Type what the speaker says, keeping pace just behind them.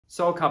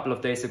So a couple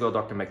of days ago,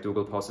 Dr.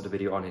 McDougall posted a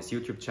video on his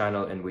YouTube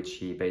channel in which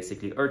he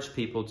basically urged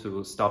people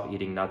to stop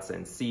eating nuts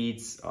and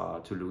seeds,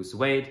 to lose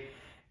weight,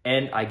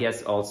 and I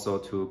guess also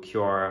to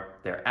cure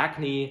their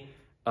acne,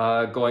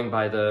 going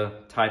by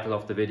the title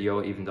of the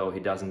video, even though he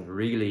doesn't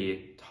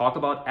really talk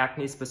about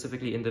acne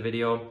specifically in the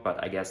video,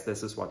 but I guess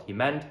this is what he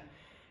meant.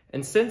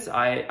 And since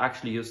I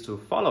actually used to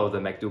follow the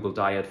McDougall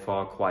diet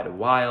for quite a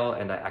while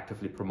and I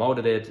actively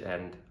promoted it,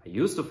 and I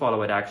used to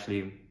follow it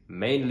actually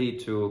mainly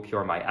to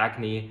cure my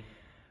acne,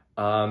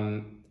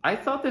 I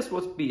thought this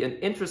would be an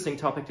interesting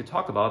topic to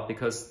talk about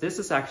because this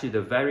is actually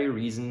the very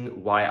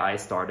reason why I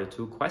started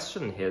to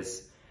question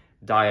his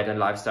diet and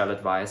lifestyle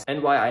advice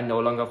and why I no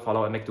longer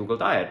follow a McDougall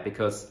diet,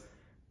 because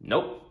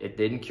nope, it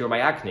didn't cure my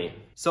acne.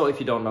 So if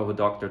you don't know who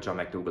Dr. John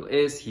McDougall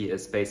is, he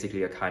is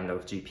basically a kind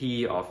of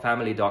GP or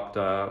family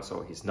doctor.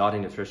 So he's not a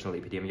nutritional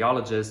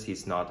epidemiologist.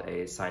 He's not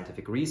a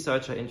scientific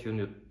researcher into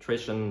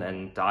nutrition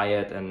and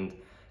diet and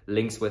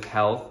links with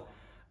health,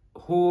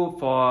 who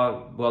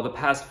for, well, the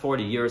past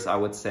 40 years, I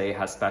would say,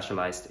 has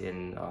specialized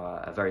in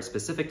a very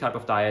specific type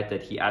of diet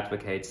that he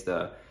advocates,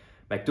 the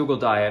McDougall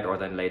diet, or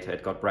then later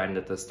it got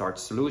branded the starch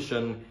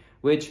solution,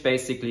 which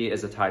basically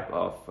is a type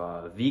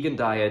of vegan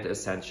diet,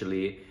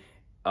 essentially,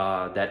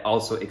 that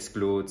also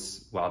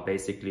excludes, well,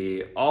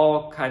 basically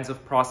all kinds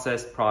of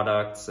processed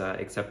products,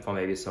 except for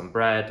maybe some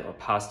bread or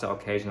pasta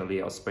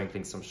occasionally, or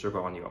sprinkling some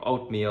sugar on your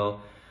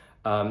oatmeal.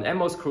 And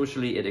most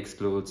crucially, it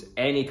excludes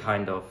any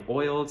kind of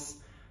oils.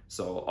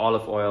 So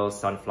olive oil,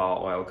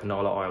 sunflower oil,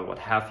 canola oil, what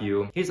have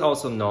you. He's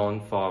also known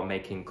for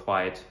making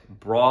quite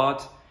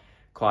broad,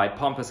 quite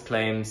pompous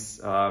claims,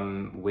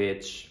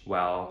 which,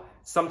 well,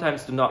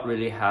 sometimes do not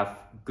really have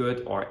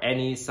good or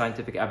any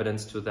scientific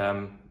evidence to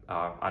them.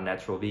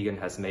 Unnatural Vegan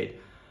has made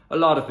a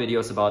lot of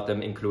videos about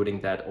them, including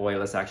that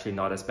oil is actually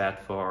not as bad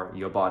for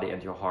your body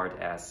and your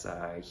heart as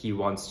he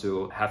wants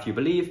to have you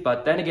believe.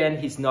 But then again,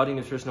 he's not a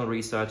nutritional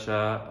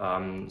researcher,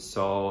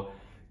 so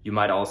you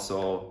might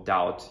also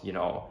doubt,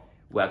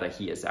 whether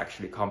he is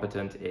actually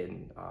competent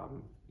in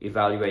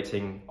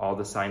evaluating all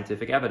the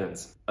scientific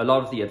evidence. A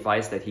lot of the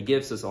advice that he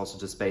gives is also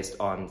just based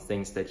on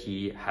things that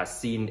he has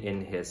seen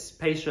in his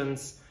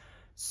patients.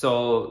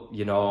 So,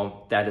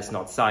 that is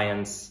not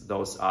science.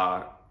 Those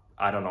are,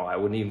 I don't know, I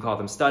wouldn't even call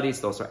them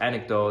studies. Those are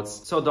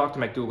anecdotes. So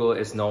Dr. McDougall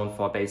is known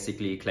for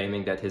basically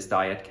claiming that his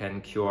diet can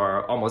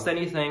cure almost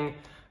anything.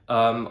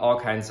 All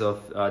kinds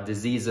of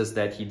diseases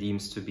that he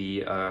deems to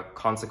be a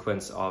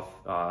consequence of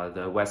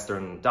the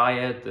Western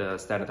diet, the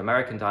standard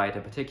American diet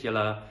in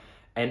particular,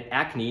 and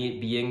acne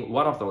being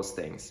one of those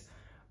things.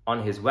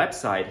 On his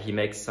website, he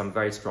makes some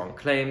very strong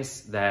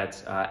claims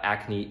that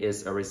acne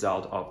is a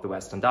result of the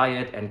Western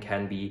diet and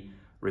can be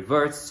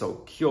reversed, so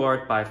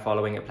cured, by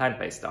following a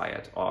plant-based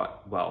diet, or,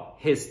 well,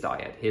 his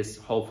diet, his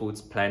whole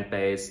foods,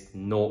 plant-based,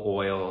 no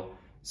oil,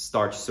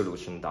 starch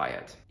solution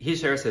diet. He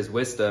shares his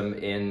wisdom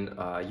in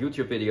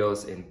YouTube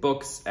videos, in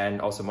books, and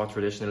also more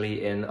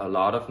traditionally in a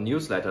lot of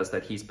newsletters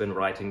that he's been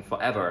writing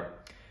forever.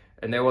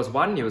 And there was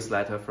one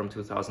newsletter from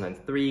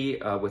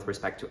 2003 with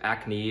respect to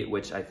acne,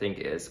 which I think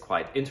is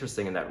quite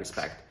interesting in that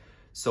respect.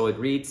 So it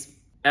reads,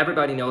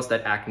 "Everybody knows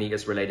that acne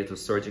is related to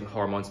surging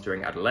hormones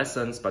during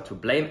adolescence, but to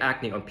blame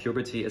acne on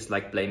puberty is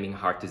like blaming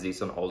heart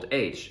disease on old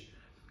age.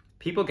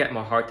 People get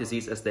more heart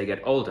disease as they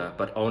get older,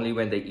 but only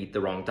when they eat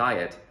the wrong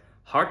diet.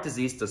 Heart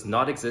disease does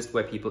not exist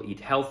where people eat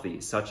healthy,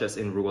 such as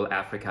in rural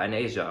Africa and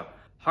Asia.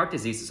 Heart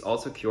disease is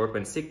also cured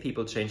when sick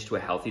people change to a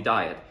healthy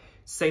diet.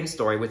 Same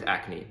story with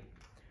acne."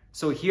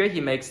 So here he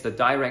makes the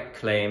direct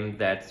claim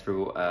that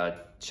through a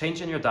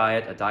change in your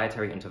diet, a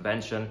dietary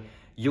intervention,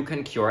 you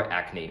can cure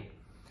acne.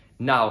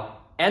 Now,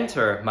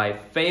 enter my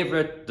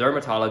favorite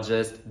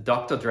dermatologist,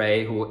 Dr.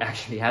 Dre, who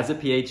actually has a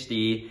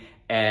PhD,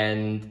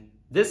 and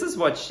this is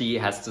what she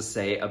has to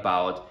say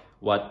about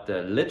what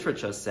the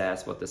literature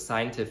says, what the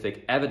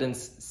scientific evidence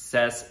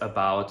says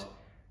about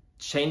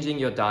changing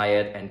your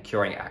diet and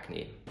curing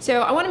acne.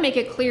 So I want to make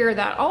it clear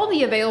that all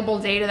the available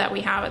data that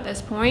we have at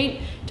this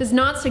point does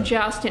not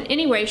suggest in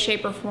any way,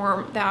 shape, or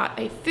form that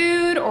a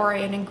food or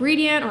an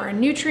ingredient or a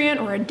nutrient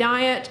or a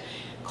diet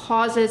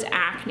causes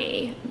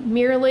acne.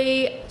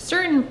 Merely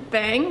certain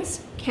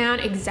things can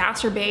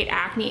exacerbate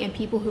acne in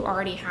people who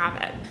already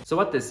have it. So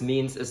what this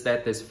means is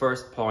that this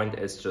first point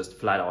is just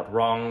flat out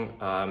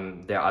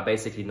wrong. There are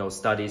basically no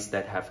studies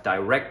that have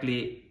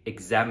directly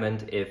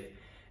examined if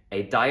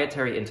a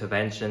dietary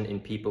intervention in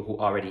people who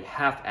already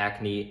have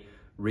acne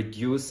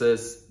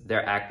reduces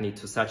their acne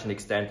to such an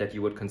extent that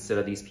you would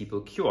consider these people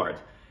cured.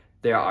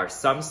 There are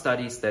some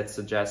studies that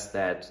suggest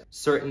that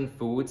certain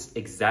foods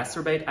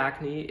exacerbate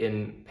acne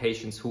in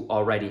patients who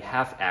already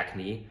have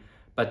acne.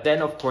 But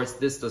then, of course,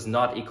 this does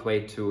not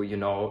equate to,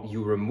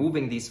 you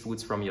removing these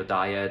foods from your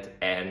diet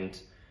and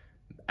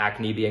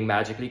acne being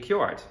magically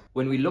cured.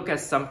 When we look at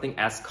something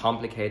as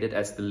complicated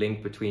as the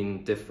link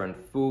between different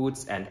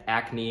foods and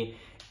acne,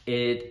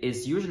 it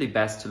is usually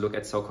best to look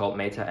at so-called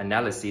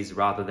meta-analyses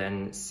rather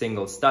than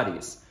single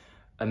studies.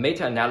 A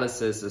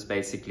meta-analysis is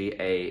basically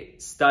a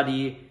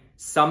study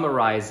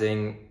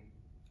summarizing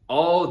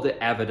all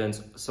the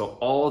evidence, so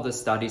all the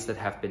studies that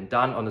have been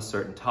done on a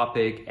certain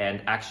topic,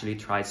 and actually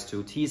tries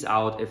to tease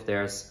out if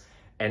there's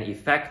an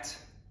effect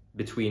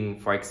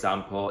between, for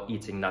example,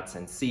 eating nuts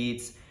and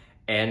seeds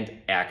and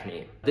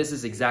acne. This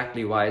is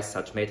exactly why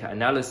such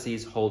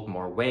meta-analyses hold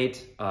more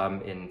weight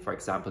in, for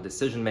example,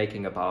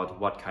 decision-making about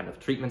what kind of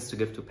treatments to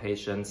give to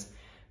patients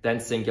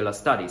than singular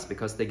studies,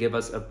 because they give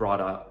us a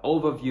broader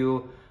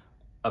overview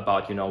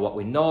about, you know, what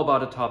we know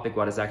about a topic,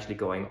 what is actually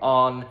going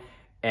on.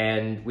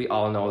 And we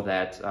all know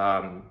that,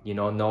 you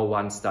know, no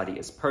one study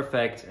is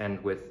perfect.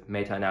 And with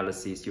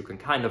meta-analyses, you can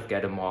kind of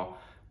get a more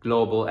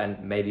global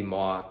and maybe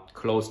more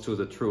close to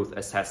the truth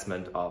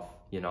assessment of,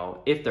 you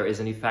know, if there is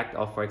an effect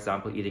of, for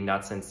example, eating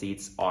nuts and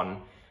seeds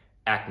on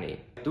acne.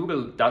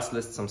 McDougall does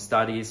list some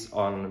studies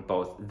on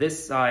both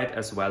this site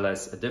as well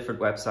as a different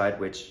website,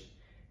 which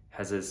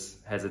has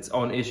its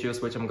own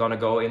issues, which I'm going to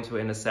go into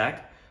in a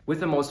sec, with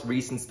the most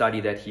recent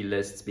study that he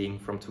lists being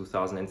from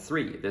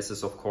 2003. This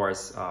is, of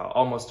course,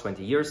 almost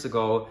 20 years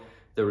ago.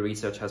 The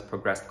research has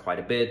progressed quite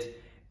a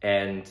bit,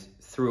 and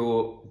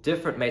through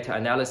different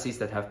meta-analyses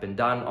that have been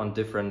done on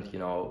different, you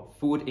know,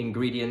 food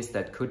ingredients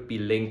that could be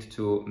linked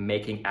to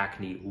making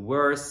acne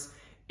worse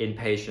in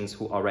patients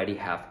who already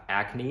have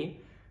acne.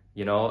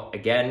 You know,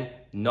 again,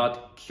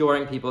 not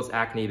curing people's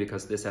acne,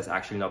 because this has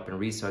actually not been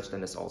researched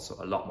and is also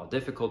a lot more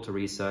difficult to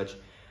research.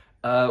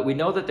 We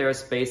know that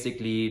there's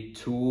basically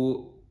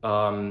two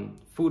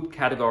food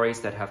categories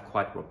that have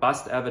quite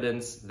robust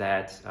evidence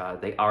that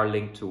they are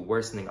linked to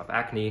worsening of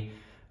acne.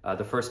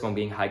 The first one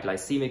being high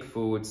glycemic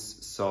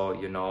foods, so,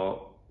 you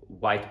know,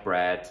 white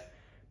bread,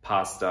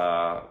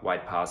 pasta,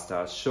 white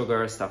pasta,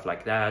 sugar, stuff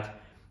like that.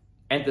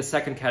 And the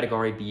second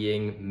category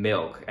being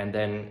milk, and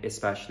then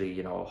especially,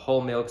 you know,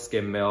 whole milk,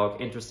 skim milk,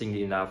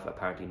 interestingly enough,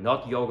 apparently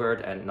not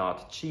yogurt and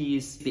not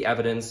cheese. The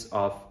evidence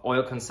of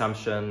oil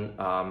consumption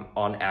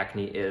on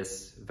acne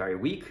is very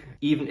weak.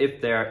 Even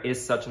if there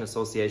is such an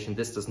association,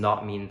 this does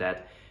not mean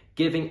that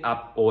giving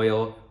up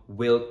oil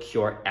will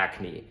cure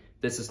acne.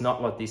 This is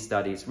not what these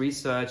studies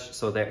research,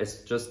 so there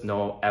is just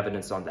no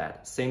evidence on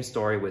that. Same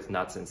story with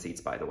nuts and seeds,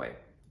 by the way.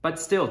 But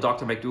still,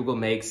 Dr. McDougall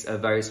makes a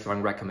very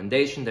strong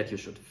recommendation that you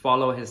should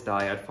follow his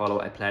diet, follow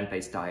a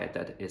plant-based diet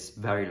that is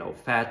very low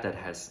fat, that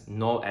has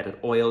no added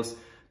oils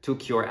to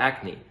cure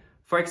acne.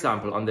 For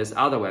example, on this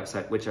other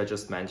website, which I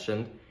just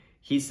mentioned,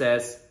 he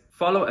says,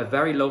 follow a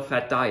very low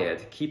fat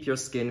diet, keep your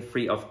skin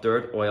free of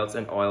dirt, oils,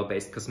 and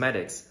oil-based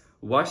cosmetics.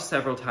 Wash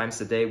several times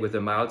a day with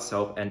a mild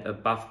soap and a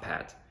buff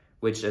pad,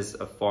 which is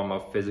a form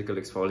of physical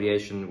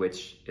exfoliation,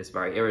 which is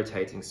very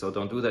irritating, so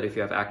don't do that if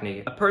you have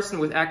acne. A person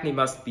with acne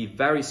must be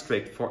very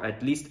strict for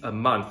at least a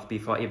month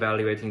before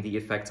evaluating the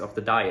effects of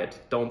the diet.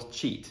 Don't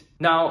cheat.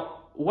 Now,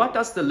 what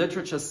does the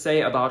literature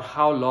say about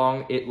how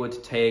long it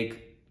would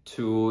take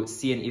to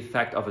see an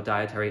effect of a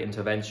dietary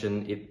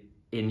intervention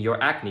in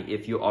your acne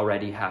if you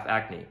already have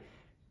acne?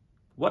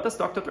 What does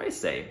Dr. Dre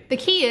say? The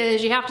key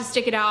is you have to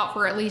stick it out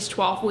for at least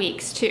 12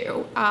 weeks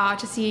too,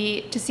 to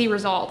see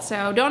results.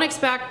 So don't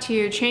expect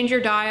to change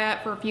your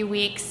diet for a few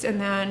weeks and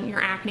then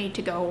your acne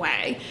to go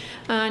away.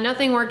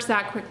 Nothing works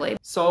that quickly.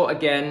 So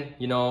again,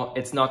 you know,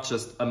 it's not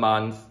just a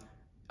month,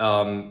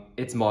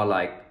 it's more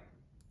like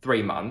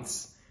 3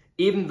 months.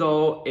 Even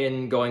though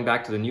in going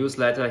back to the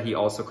newsletter, he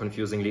also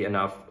confusingly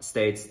enough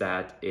states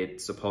that it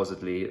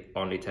supposedly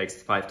only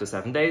takes 5 to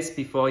 7 days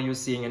before you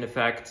seeing an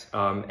effect,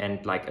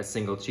 and like a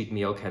single cheat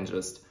meal can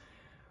just,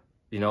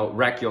 you know,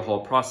 wreck your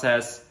whole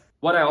process.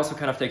 What I also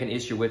kind of take an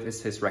issue with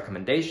is his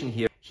recommendation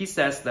here. He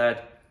says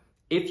that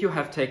if you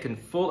have taken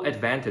full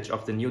advantage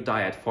of the new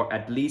diet for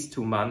at least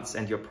 2 months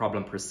and your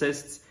problem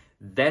persists,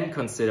 then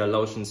consider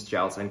lotions,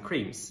 gels, and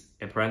creams.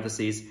 In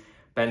parentheses,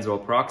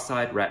 benzoyl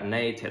peroxide, retin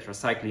A,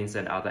 tetracyclines,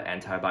 and other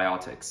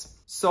antibiotics.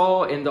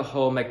 So in the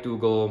whole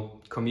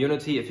McDougall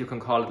community, if you can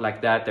call it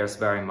like that, there's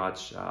very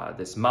much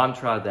this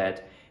mantra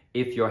that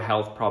if your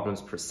health problems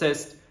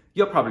persist,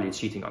 you're probably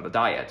cheating on the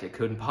diet. It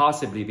couldn't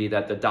possibly be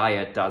that the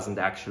diet doesn't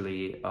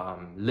actually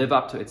live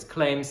up to its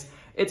claims.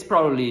 It's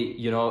probably,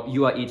 you know,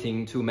 you are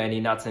eating too many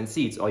nuts and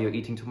seeds, or you're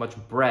eating too much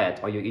bread,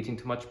 or you're eating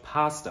too much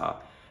pasta,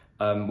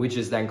 which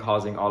is then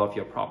causing all of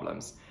your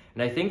problems.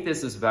 And I think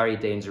this is very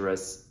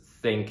dangerous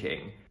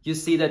thinking. You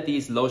see that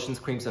these lotions,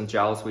 creams, and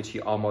gels, which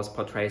he almost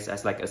portrays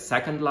as like a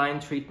second line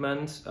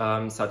treatment,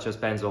 such as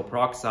benzoyl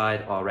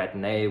peroxide or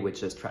retin A,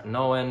 which is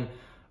tretinoin,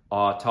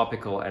 or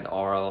topical and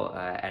oral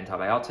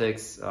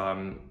antibiotics,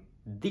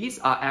 these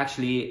are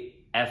actually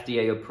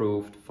FDA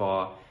approved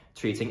for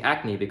treating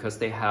acne because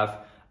they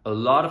have a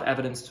lot of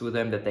evidence to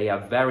them that they are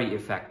very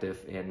effective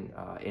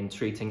in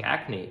treating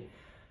acne.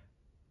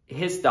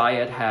 His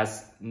diet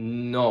has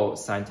no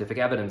scientific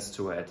evidence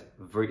to it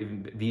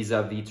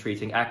vis-a-vis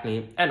treating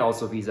acne, and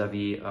also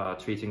vis-a-vis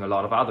treating a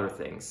lot of other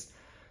things.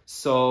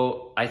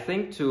 So I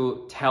think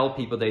to tell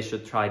people they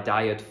should try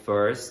diet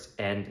first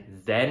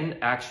and then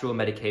actual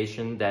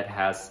medication that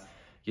has,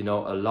 you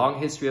know, a long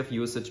history of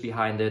usage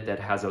behind it, that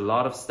has a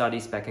lot of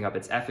studies backing up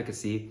its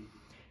efficacy,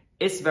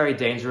 is very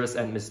dangerous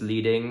and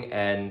misleading,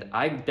 and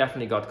I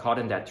definitely got caught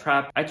in that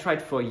trap. I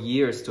tried for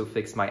years to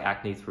fix my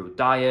acne through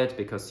diet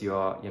because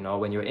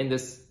when you're in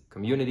this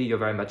community, you're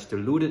very much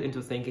deluded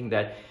into thinking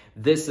that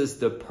this is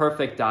the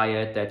perfect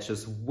diet that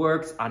just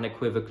works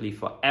unequivocally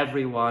for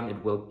everyone.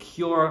 It will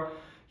cure,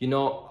 you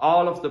know,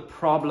 all of the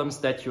problems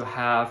that you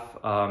have.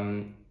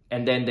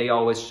 And then they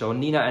always show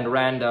Nina and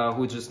Randa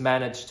who just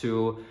managed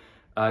to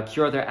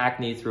cure their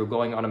acne through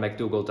going on a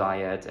McDougall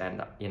diet.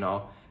 And, you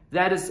know,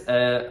 that is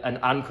an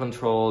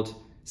uncontrolled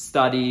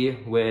study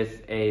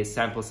with a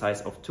sample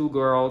size of 2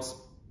 girls.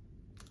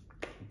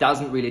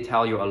 Doesn't really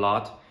tell you a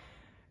lot.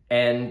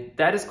 And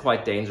that is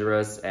quite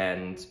dangerous.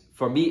 And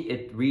for me,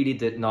 it really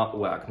did not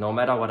work. No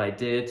matter what I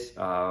did,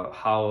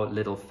 how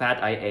little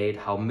fat I ate,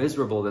 how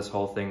miserable this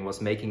whole thing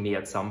was making me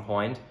at some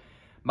point,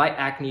 my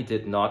acne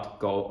did not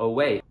go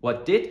away.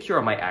 What did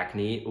cure my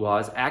acne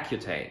was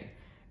Accutane.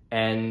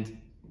 And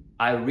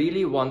I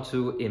really want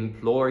to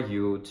implore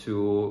you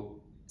to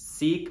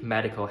seek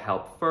medical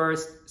help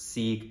first,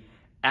 seek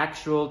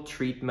actual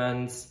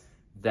treatments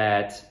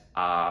that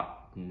are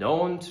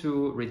known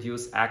to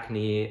reduce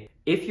acne.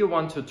 If you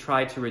want to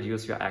try to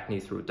reduce your acne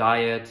through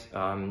diet,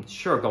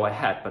 sure, go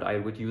ahead, but I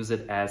would use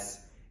it as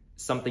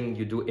something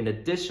you do in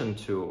addition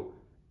to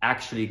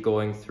actually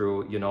going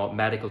through, you know,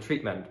 medical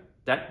treatment,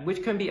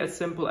 which can be as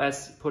simple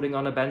as putting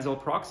on a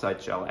benzoyl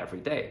peroxide gel every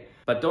day.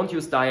 But don't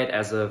use diet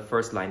as a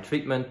first-line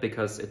treatment,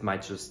 because it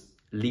might just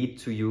lead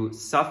to you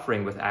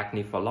suffering with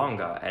acne for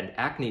longer. And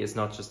acne is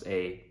not just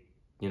a,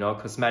 you know,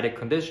 cosmetic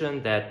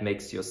condition that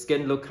makes your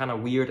skin look kind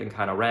of weird and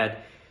kind of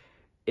red.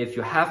 If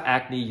you have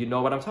acne, you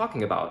know what I'm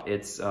talking about.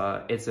 It's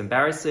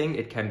embarrassing.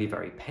 It can be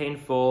very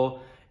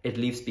painful. It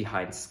leaves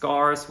behind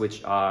scars,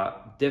 which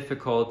are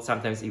difficult,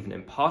 sometimes even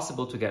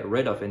impossible to get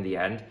rid of in the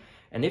end.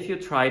 And if you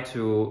try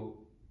to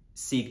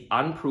seek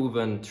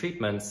unproven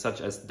treatments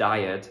such as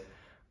diet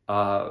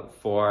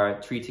for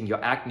treating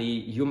your acne,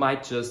 you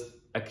might just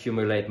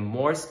accumulate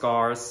more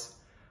scars,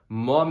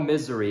 more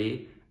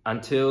misery,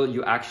 until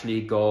you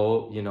actually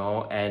go, you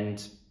know,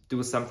 and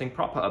do something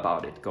proper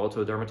about it. Go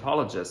to a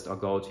dermatologist, or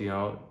go to, you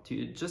know,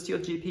 to just your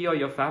GP or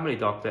your family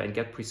doctor and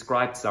get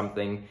prescribed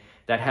something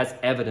that has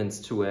evidence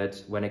to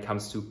it when it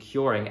comes to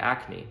curing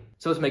acne.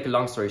 So to make a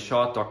long story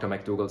short, Dr.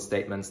 McDougall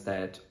statements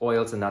that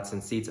oils and nuts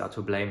and seeds are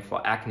to blame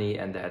for acne,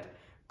 and that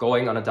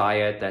going on a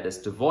diet that is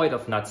devoid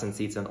of nuts and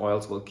seeds and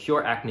oils will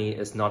cure acne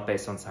is not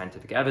based on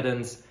scientific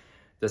evidence.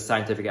 The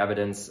scientific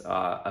evidence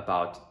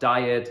about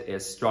diet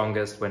is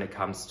strongest when it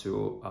comes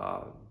to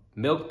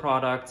milk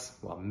products,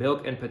 well,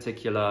 milk in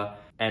particular,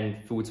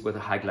 and foods with a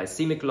high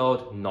glycemic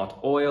load,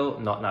 not oil,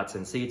 not nuts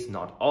and seeds,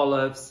 not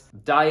olives.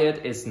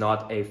 Diet is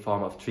not a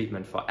form of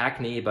treatment for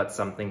acne, but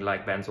something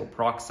like benzoyl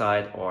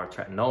peroxide or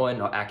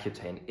tretinoin or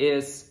Accutane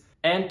is.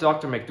 And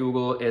Dr.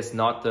 McDougall is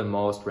not the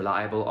most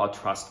reliable or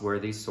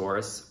trustworthy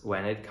source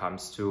when it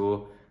comes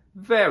to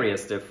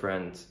various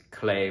different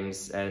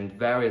claims and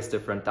various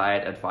different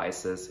diet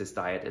advices. His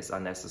diet is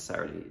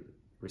unnecessarily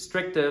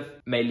restrictive,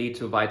 may lead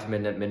to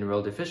vitamin and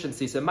mineral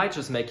deficiencies, and might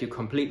just make you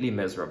completely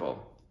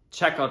miserable.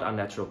 Check out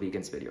Unnatural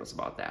Vegan's videos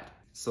about that.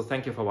 So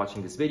thank you for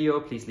watching this video.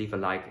 Please leave a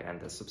like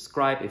and a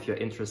subscribe if you're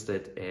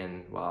interested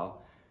in,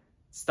 well,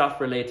 stuff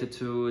related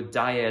to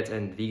diet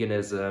and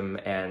veganism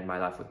and my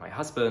life with my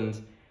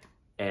husband.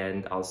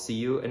 And I'll see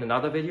you in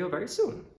another video very soon.